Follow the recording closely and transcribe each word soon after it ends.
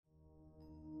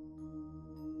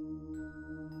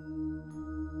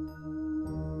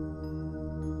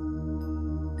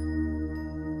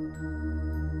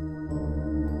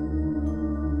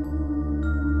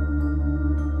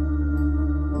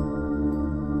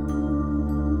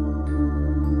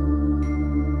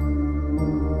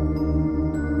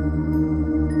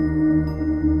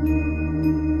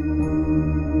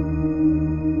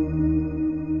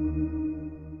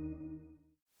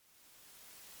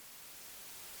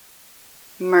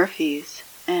Murphy's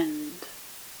End.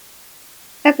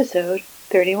 Episode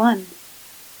 31.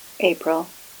 April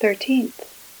 13th.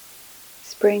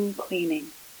 Spring Cleaning.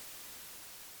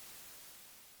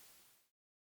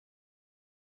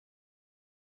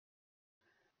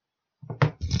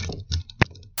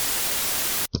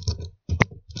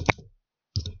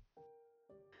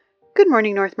 Good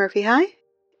morning, North Murphy High.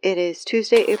 It is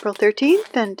Tuesday, April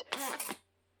 13th, and...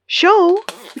 Show!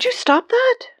 Would you stop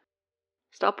that?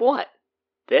 Stop what?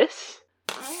 This?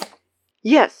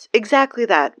 Yes, exactly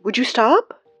that. Would you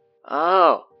stop?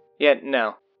 Oh. Yeah,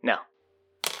 no.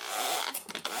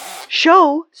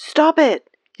 Show! Stop it!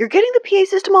 You're getting the PA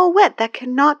system all wet. That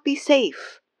cannot be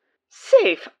safe.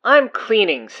 Safe? I'm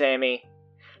cleaning, Sammy.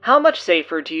 How much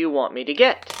safer do you want me to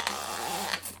get?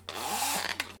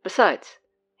 Besides,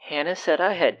 Hannah said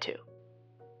I had to.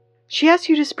 She asked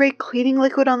you to spray cleaning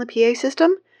liquid on the PA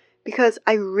system? Because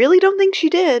I really don't think she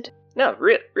did. No,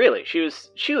 really, she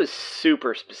was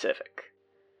super specific.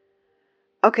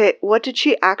 Okay, what did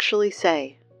she actually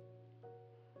say?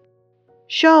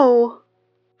 Show!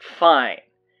 Fine.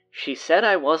 She said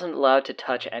I wasn't allowed to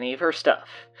touch any of her stuff.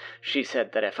 She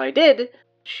said that if I did,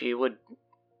 she would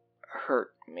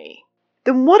hurt me.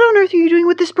 Then what on earth are you doing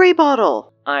with the spray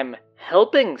bottle? I'm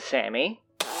helping, Sammy.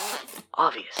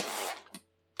 Obviously.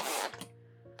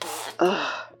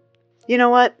 Ugh. You know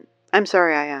what? I'm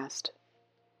sorry I asked.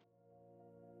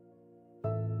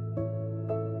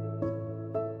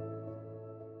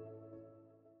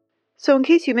 So in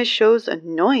case you missed Show's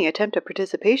annoying attempt at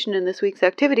participation in this week's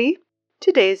activity,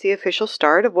 today is the official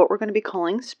start of what we're going to be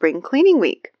calling Spring Cleaning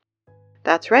Week.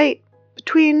 That's right.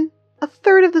 Between a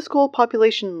third of the school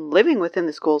population living within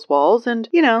the school's walls and,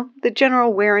 the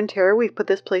general wear and tear we've put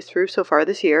this place through so far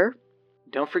this year.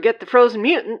 Don't forget the frozen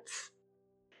mutants.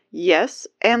 Yes,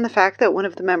 and the fact that one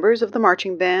of the members of the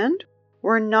marching band,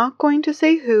 we're not going to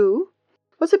say who,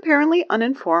 was apparently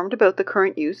uninformed about the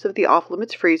current use of the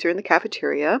off-limits freezer in the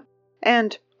cafeteria,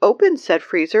 and opened said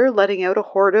freezer, letting out a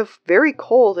horde of very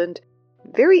cold and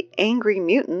very angry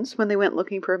mutants when they went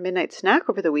looking for a midnight snack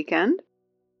over the weekend.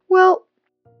 Well,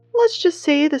 let's just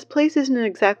say this place isn't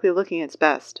exactly looking its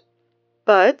best.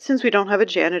 But since we don't have a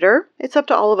janitor, it's up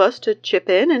to all of us to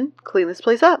chip in and clean this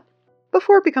place up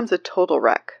before it becomes a total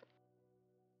wreck.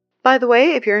 By the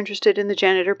way, if you're interested in the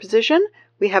janitor position,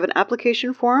 we have an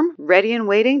application form ready and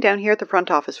waiting down here at the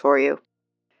front office for you.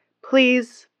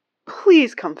 Please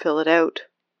come fill it out.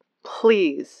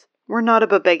 Please. We're not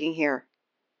above begging here.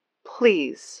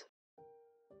 Please.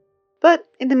 But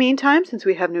in the meantime, since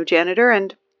we have no janitor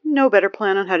and no better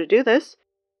plan on how to do this,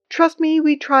 trust me,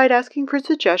 we tried asking for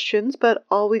suggestions, but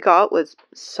all we got was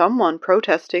someone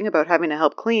protesting about having to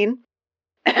help clean.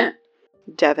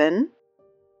 Devin.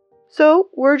 So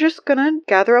we're just gonna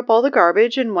gather up all the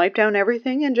garbage and wipe down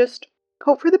everything and just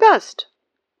hope for the best.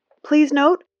 Please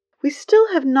note, we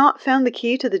still have not found the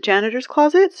key to the janitor's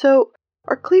closet, so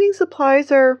our cleaning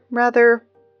supplies are rather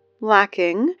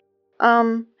lacking.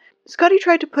 Scotty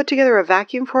tried to put together a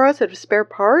vacuum for us out of spare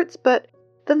parts, but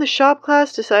then the shop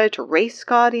class decided to race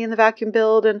Scotty in the vacuum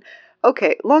build, and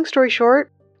okay, long story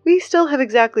short, we still have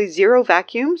exactly 0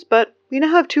 vacuums, but we now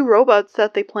have 2 robots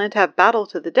that they plan to have battle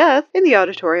to the death in the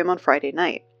auditorium on Friday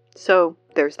night. So,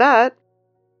 there's that.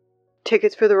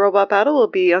 Tickets for the robot battle will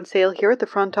be on sale here at the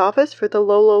front office for the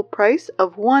low price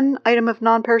of 1 item of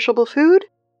non-perishable food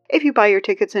if you buy your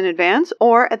tickets in advance,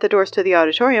 or at the doors to the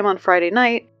auditorium on Friday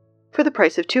night for the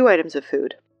price of 2 items of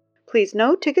food. Please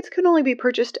note, tickets can only be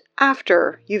purchased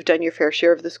after you've done your fair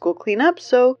share of the school cleanup,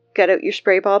 so get out your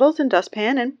spray bottles and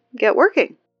dustpan and get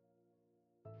working.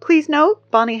 Please note,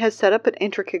 Bonnie has set up an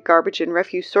intricate garbage and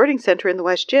refuse sorting center in the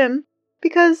West Gym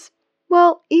because,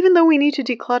 well, even though we need to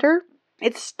declutter,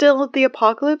 it's still the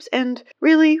apocalypse and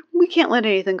really, we can't let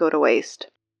anything go to waste.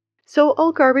 So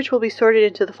all garbage will be sorted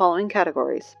into the following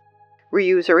categories.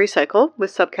 Reuse or recycle,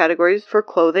 with subcategories for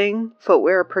clothing,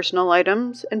 footwear, personal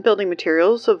items, and building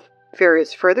materials of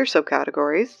various further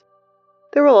subcategories.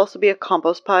 There will also be a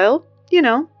compost pile,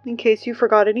 in case you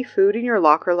forgot any food in your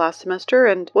locker last semester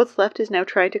and what's left is now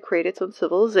trying to create its own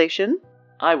civilization.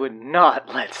 I would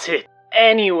not let sit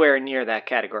anywhere near that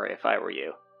category if I were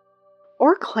you.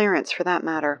 Or Clarence, for that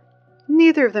matter.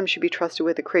 Neither of them should be trusted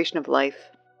with the creation of life.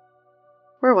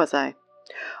 Where was I?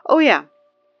 Oh yeah.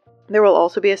 There will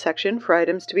also be a section for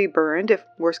items to be burned if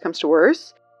worse comes to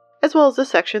worse, as well as a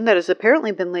section that has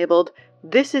apparently been labeled,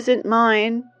 "This isn't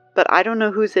mine, but I don't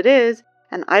know whose it is,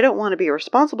 and I don't want to be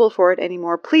responsible for it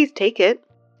anymore. Please take it,"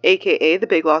 aka the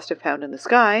big lost and found in the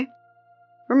sky.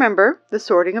 Remember, the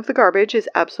sorting of the garbage is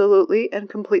absolutely and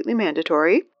completely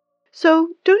mandatory, so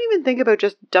don't even think about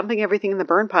just dumping everything in the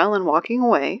burn pile and walking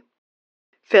away.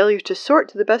 Failure to sort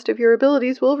to the best of your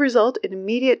abilities will result in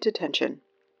immediate detention.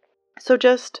 So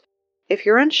just, if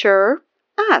you're unsure,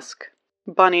 ask.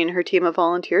 Bonnie and her team of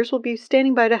volunteers will be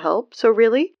standing by to help, so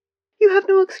really, you have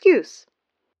no excuse.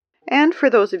 And for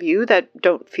those of you that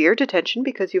don't fear detention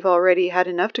because you've already had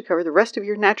enough to cover the rest of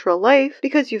your natural life,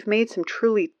 because you've made some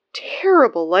truly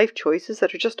terrible life choices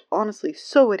that are just honestly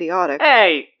so idiotic.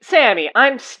 Hey, Sammy,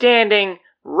 I'm standing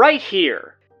right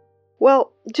here.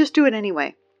 Well, just do it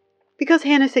anyway. Because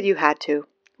Hannah said you had to.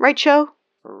 Right, Sho?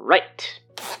 Right.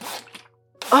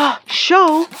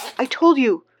 Sho! I told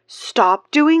you, stop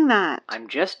doing that. I'm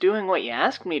just doing what you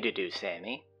asked me to do,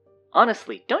 Sammy.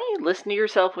 Honestly, don't you listen to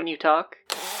yourself when you talk?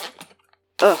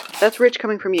 That's rich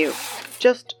coming from you.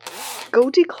 Just go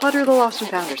declutter the lost and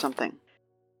found or something.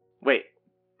 Wait,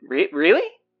 really?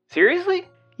 Seriously?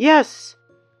 Yes.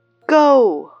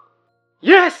 Go.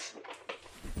 Yes!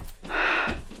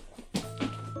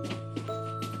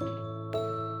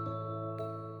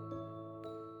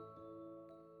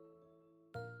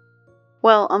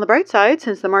 Well, on the bright side,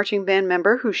 since the marching band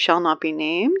member who shall not be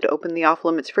named opened the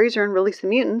off-limits freezer and released the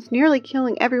mutants, nearly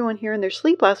killing everyone here in their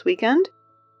sleep last weekend,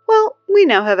 well, we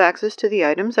now have access to the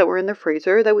items that were in the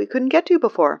freezer that we couldn't get to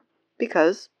before.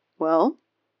 Because, well,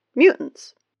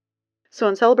 mutants. So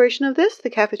in celebration of this,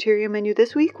 the cafeteria menu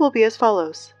this week will be as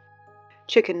follows.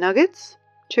 Chicken nuggets,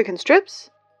 chicken strips,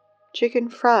 chicken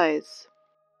fries.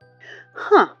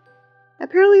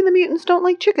 Apparently the mutants don't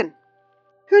like chicken.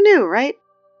 Who knew, right?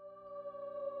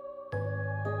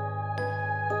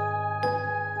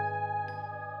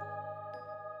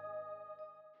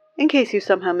 In case you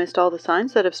somehow missed all the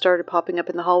signs that have started popping up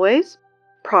in the hallways,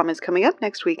 prom is coming up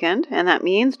next weekend, and that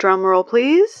means, drumroll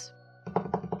please,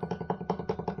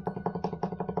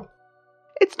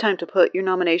 it's time to put your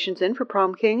nominations in for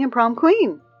prom king and prom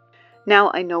queen. Now,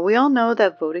 I know we all know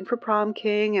that voting for prom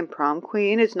king and prom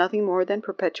queen is nothing more than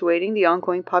perpetuating the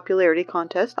ongoing popularity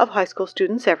contest of high school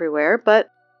students everywhere, but,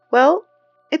 well,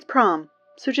 it's prom,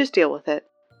 so just deal with it.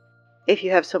 If you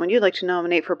have someone you'd like to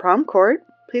nominate for prom court,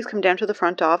 please come down to the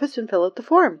front office and fill out the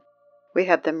form. We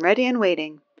have them ready and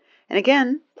waiting. And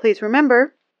again, please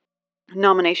remember,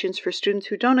 nominations for students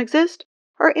who don't exist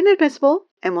are inadmissible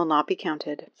and will not be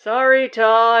counted. Sorry,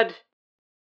 Todd.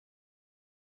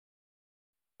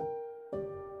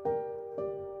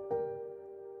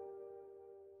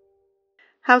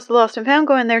 How's the Lost and Found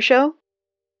going there, Sho?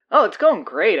 Oh, it's going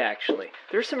great, actually.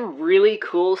 There's some really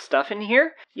cool stuff in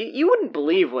here. You wouldn't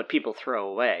believe what people throw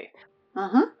away.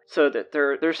 So that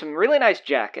there's some really nice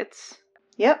jackets.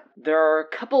 Yep. There are a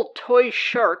couple toy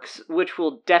sharks, which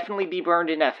will definitely be burned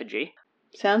in effigy.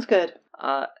 Sounds good.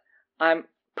 I'm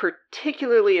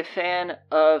particularly a fan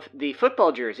of the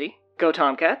football jersey. Go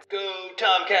Tomcats. Go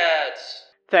Tomcats!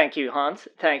 Thank you, Hans.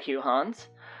 Thank you, Hans.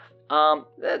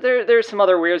 There's some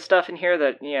other weird stuff in here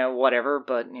that, whatever,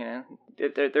 but,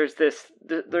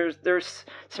 there's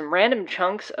some random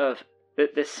chunks of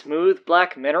this smooth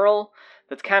black mineral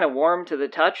that's kind of warm to the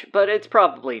touch, but it's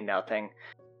probably nothing.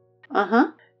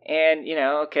 And,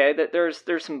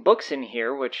 there's some books in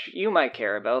here which you might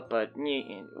care about, but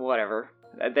whatever.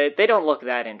 They don't look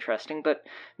that interesting, but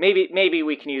maybe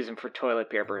we can use them for toilet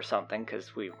paper or something,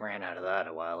 because we ran out of that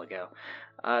a while ago.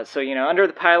 So, under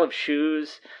the pile of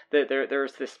shoes,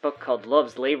 there's this book called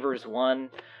Love's Labors 1.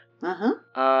 There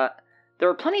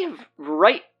are plenty of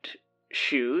right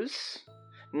shoes.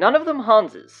 None of them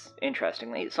Hans's,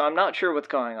 interestingly, so I'm not sure what's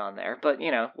going on there, but,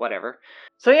 whatever.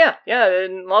 So yeah,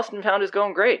 and Lost and Found is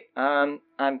going great. I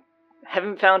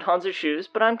haven't found Hans's shoes,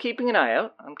 but I'm keeping an eye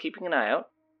out.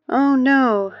 Oh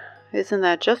no, isn't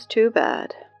that just too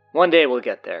bad? One day we'll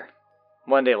get there.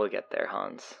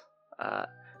 Hans.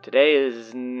 Today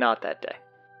is not that day.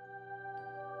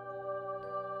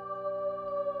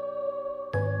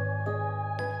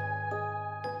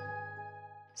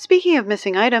 Speaking of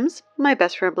missing items, my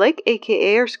best friend Blake,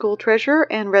 aka our school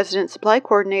treasurer and resident supply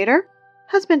coordinator,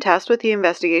 has been tasked with the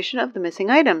investigation of the missing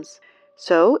items.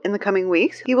 So, in the coming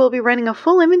weeks, he will be running a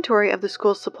full inventory of the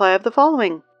school's supply of the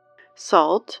following: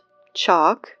 salt,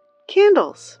 chalk,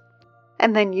 candles,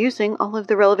 and then using all of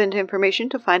the relevant information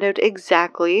to find out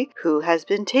exactly who has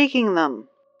been taking them.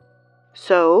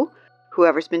 So,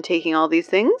 whoever's been taking all these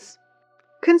things,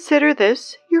 consider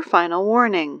this your final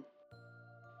warning.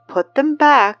 Put them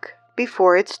back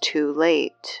before it's too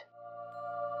late.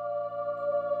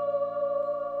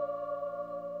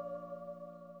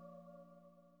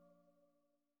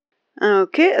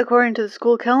 Okay, according to the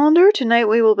school calendar, tonight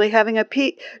we will be having a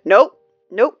Nope,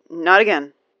 not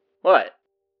again. What?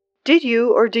 Did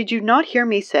you or did you not hear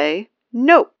me say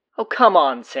no? Oh, come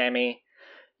on, Sammy.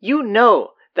 You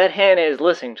know that Hannah is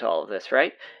listening to all of this,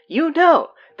 right? You know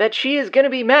that she is going to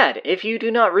be mad if you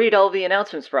do not read all the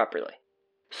announcements properly.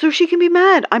 So she can be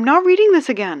mad. I'm not reading this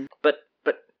again. But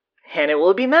Hannah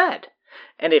will be mad.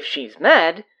 And if she's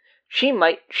mad, she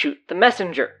might shoot the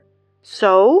messenger.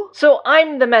 So? So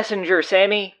I'm the messenger,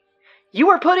 Sammy. You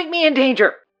are putting me in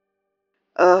danger.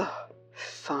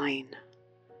 Fine.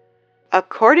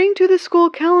 According to the school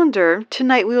calendar,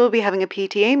 tonight we will be having a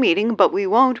PTA meeting, but we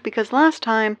won't because last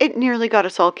time it nearly got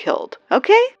us all killed.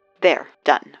 Okay? There.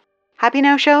 Done. Happy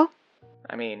now, show?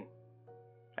 I mean,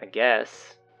 I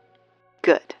guess.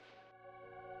 Good.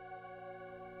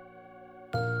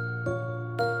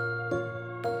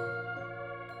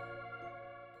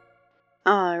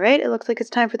 Alright, it looks like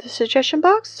it's time for the suggestion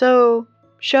box, so...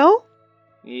 Show?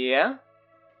 Yeah?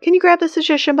 Can you grab the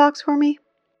suggestion box for me?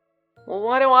 Well,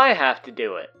 why do I have to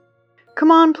do it?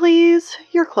 Come on, please.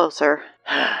 You're closer.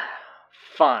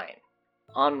 Fine.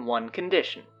 On one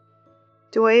condition.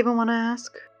 Do I even want to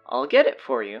ask? I'll get it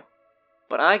for you,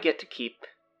 but I get to keep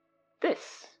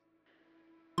this.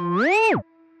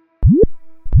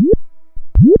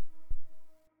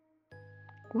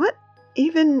 What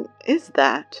even is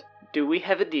that? Do we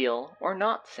have a deal or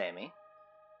not, Sammy?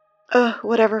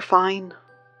 Whatever, fine.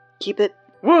 Keep it.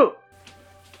 Woo!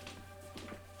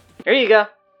 Here you go.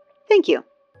 Thank you.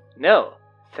 No,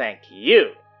 thank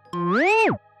you.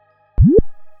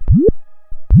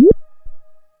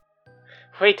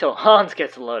 Wait till Hans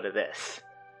gets a load of this.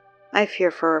 I fear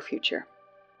for our future.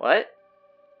 What?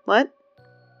 What?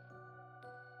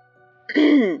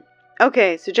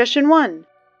 Okay, suggestion 1.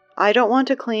 I don't want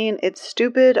to clean. It's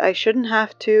stupid. I shouldn't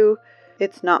have to.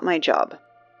 It's not my job.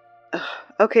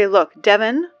 Okay, look,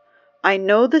 Devin, I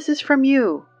know this is from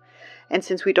you. And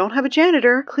since we don't have a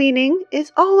janitor, cleaning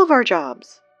is all of our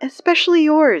jobs. Especially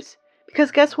yours.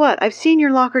 Because guess what? I've seen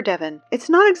your locker, Devin. It's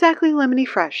not exactly lemony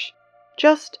fresh.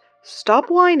 Just stop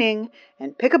whining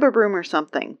and pick up a broom or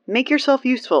something. Make yourself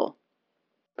useful.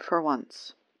 For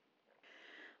once.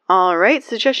 Alright,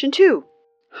 suggestion 2.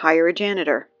 Hire a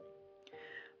janitor.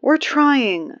 We're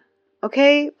trying,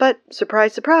 okay? But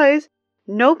surprise, surprise,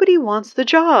 nobody wants the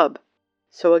job.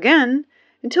 So again,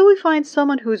 until we find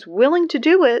someone who's willing to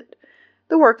do it,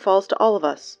 the work falls to all of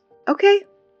us. Okay?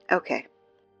 Okay.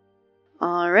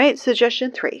 Alright,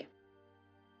 suggestion 3.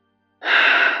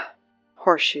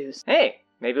 Horseshoes. Hey,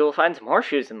 maybe we'll find some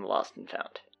horseshoes in the Lost and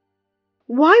Found.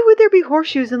 Why would there be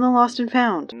horseshoes in the Lost and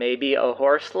Found? Maybe a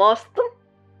horse lost them?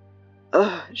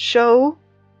 Show?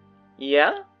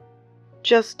 Yeah?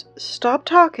 Just stop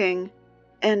talking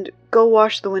and go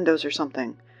wash the windows or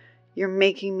something. You're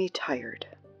making me tired.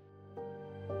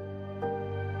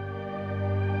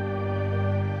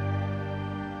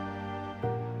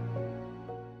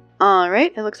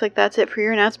 Alright, it looks like that's it for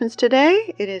your announcements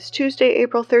today. It is Tuesday,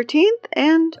 April 13th,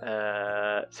 and...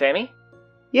 Sammy?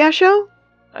 Yeah, show?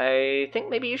 I think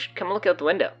maybe you should come look out the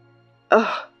window.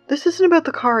 This isn't about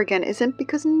the car again, isn't?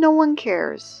 Because no one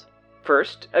cares.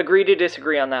 First, agree to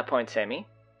disagree on that point, Sammy.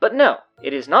 But no,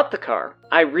 it is not the car.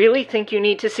 I really think you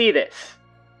need to see this.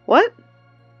 What?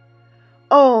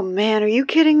 Oh man, are you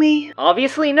kidding me?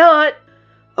 Obviously not!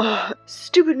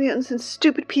 Stupid mutants and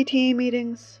stupid PTA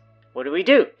meetings. What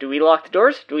do? Do we lock the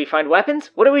doors? Do we find weapons?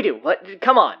 What do we do? What?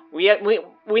 Come on. We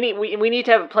need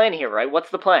to have a plan here, right? What's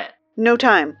the plan? No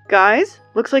time. Guys,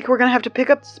 looks like we're gonna have to pick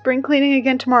up spring cleaning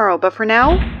again tomorrow, but for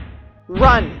now,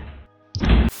 run!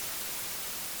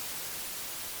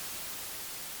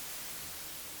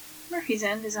 Murphy's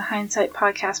End is a Hindsight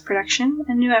podcast production,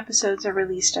 and new episodes are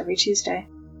released every Tuesday.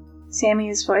 Sammy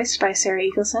is voiced by Sarah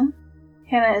Eagleson,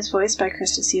 Hannah is voiced by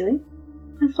Krista Seeley,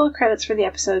 and full credits for the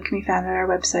episode can be found at our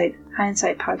website,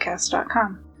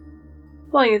 hindsightpodcast.com.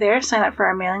 While you're there, sign up for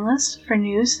our mailing list for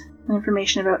news and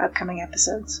information about upcoming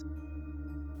episodes.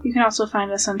 You can also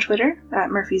find us on Twitter at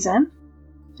Murphy's End,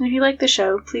 and if you like the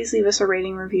show, please leave us a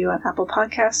rating review on Apple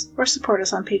Podcasts or support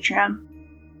us on Patreon.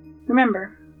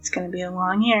 Remember, it's going to be a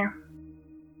long year.